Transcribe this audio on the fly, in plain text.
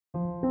¿Qué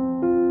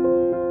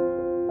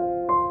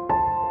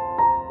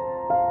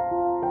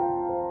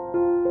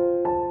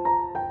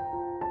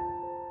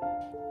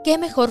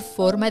mejor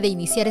forma de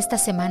iniciar esta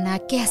semana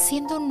que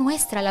haciendo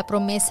nuestra la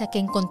promesa que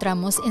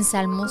encontramos en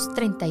Salmos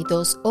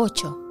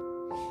 32:8?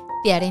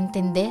 Te haré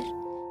entender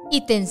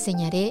y te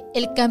enseñaré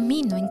el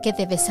camino en que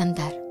debes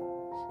andar.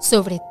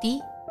 Sobre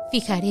ti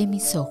fijaré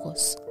mis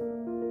ojos.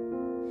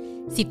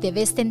 Si te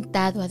ves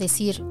tentado a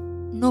decir,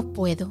 no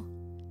puedo,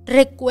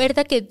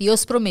 recuerda que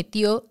Dios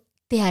prometió,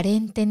 te haré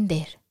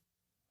entender.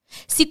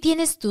 Si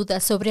tienes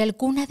dudas sobre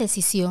alguna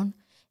decisión,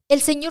 el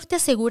Señor te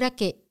asegura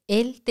que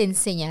Él te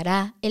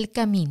enseñará el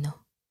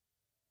camino.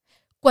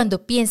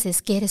 Cuando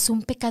pienses que eres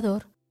un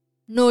pecador,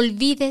 no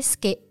olvides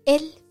que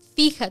Él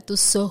fija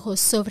tus ojos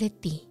sobre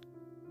ti.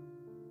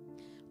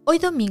 Hoy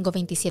domingo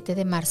 27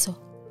 de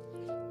marzo,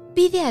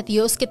 pide a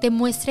Dios que te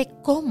muestre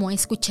cómo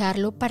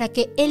escucharlo para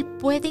que Él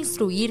pueda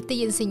instruirte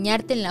y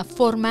enseñarte en la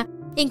forma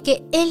en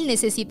que Él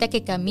necesita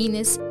que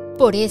camines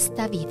por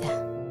esta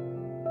vida.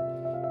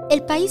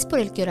 El país por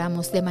el que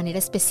oramos de manera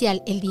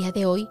especial el día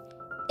de hoy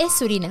es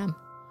Surinam,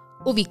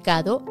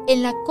 ubicado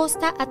en la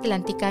costa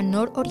atlántica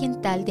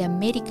nororiental de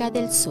América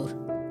del Sur.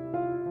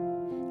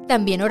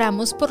 También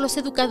oramos por los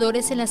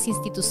educadores en las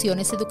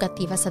instituciones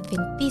educativas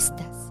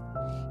adventistas.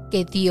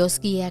 Que Dios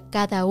guíe a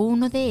cada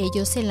uno de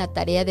ellos en la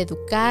tarea de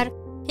educar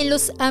en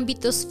los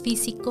ámbitos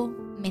físico,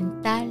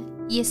 mental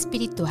y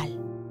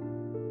espiritual.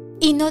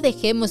 Y no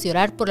dejemos de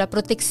orar por la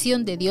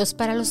protección de Dios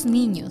para los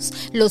niños,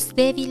 los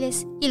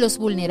débiles y los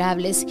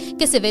vulnerables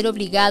que se ven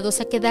obligados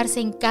a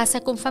quedarse en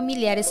casa con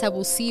familiares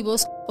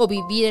abusivos o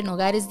vivir en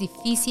hogares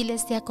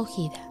difíciles de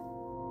acogida.